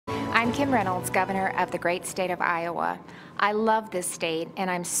I'm Kim Reynolds, Governor of the great state of Iowa. I love this state,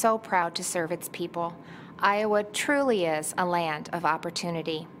 and I'm so proud to serve its people. Iowa truly is a land of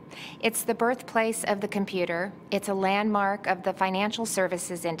opportunity. It's the birthplace of the computer, it's a landmark of the financial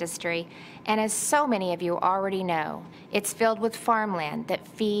services industry, and as so many of you already know, it's filled with farmland that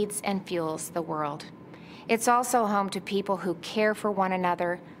feeds and fuels the world. It's also home to people who care for one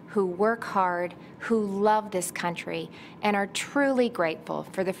another, who work hard, who love this country, and are truly grateful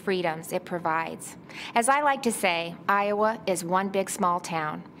for the freedoms it provides. As I like to say, Iowa is one big small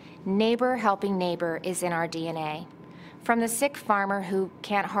town. Neighbor helping neighbor is in our DNA. From the sick farmer who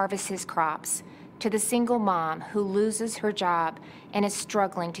can't harvest his crops, to the single mom who loses her job and is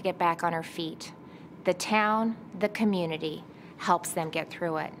struggling to get back on her feet, the town, the community, helps them get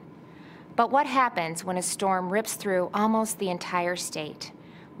through it. But what happens when a storm rips through almost the entire state?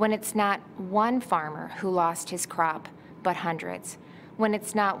 When it's not one farmer who lost his crop, but hundreds. When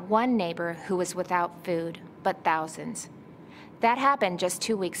it's not one neighbor who was without food, but thousands. That happened just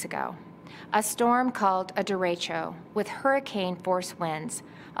 2 weeks ago. A storm called a derecho with hurricane-force winds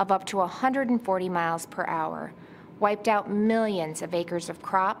of up to 140 miles per hour wiped out millions of acres of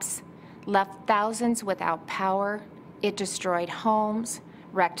crops, left thousands without power. It destroyed homes,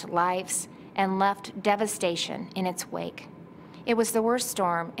 wrecked lives, and left devastation in its wake. It was the worst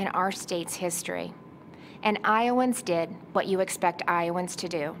storm in our state's history. And Iowans did what you expect Iowans to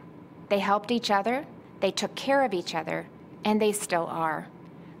do. They helped each other, they took care of each other, and they still are.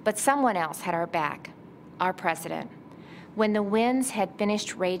 But someone else had our back, our president. When the winds had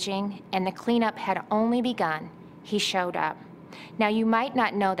finished raging and the cleanup had only begun, he showed up. Now, you might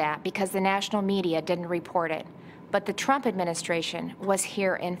not know that because the national media didn't report it, but the Trump administration was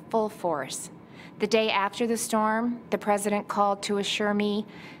here in full force. The day after the storm, the president called to assure me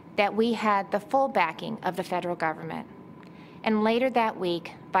that we had the full backing of the federal government. And later that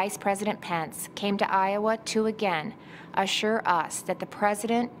week, Vice President Pence came to Iowa to again assure us that the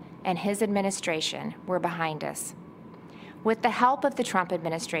president and his administration were behind us. With the help of the Trump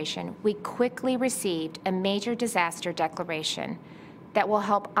administration, we quickly received a major disaster declaration that will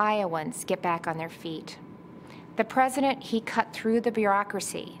help Iowans get back on their feet. The president, he cut through the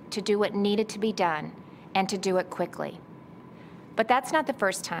bureaucracy to do what needed to be done and to do it quickly. But that's not the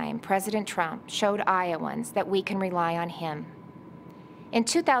first time President Trump showed Iowans that we can rely on him. In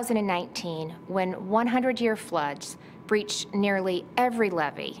 2019, when 100-year floods breached nearly every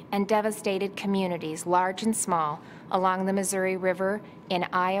levee and devastated communities large and small along the Missouri River in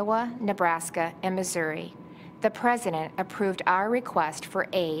Iowa, Nebraska, and Missouri, the president approved our request for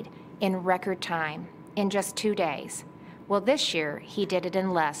aid in record time, in just 2 days. Well, this year, he did it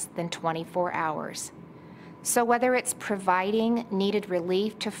in less than 24 hours. So whether it's providing needed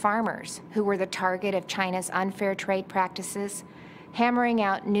relief to farmers who were the target of China's unfair trade practices, hammering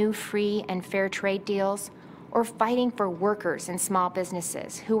out new free and fair trade deals, or fighting for workers and small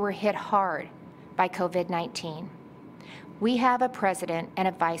businesses who were hit hard by COVID-19, we have a president and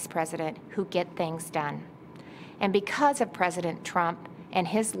a vice president who get things done. And because of President Trump and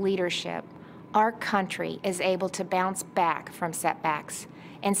his leadership, our country is able to bounce back from setbacks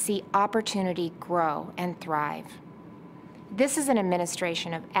and see opportunity grow and thrive. This is an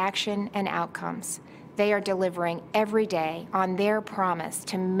administration of action and outcomes. They are delivering every day on their promise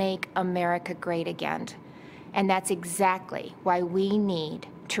to make America great again. And that's exactly why we need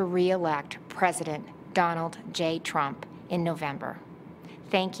to re-elect President Donald J. Trump in November.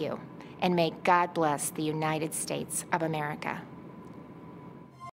 Thank you, and may God bless the United States of America.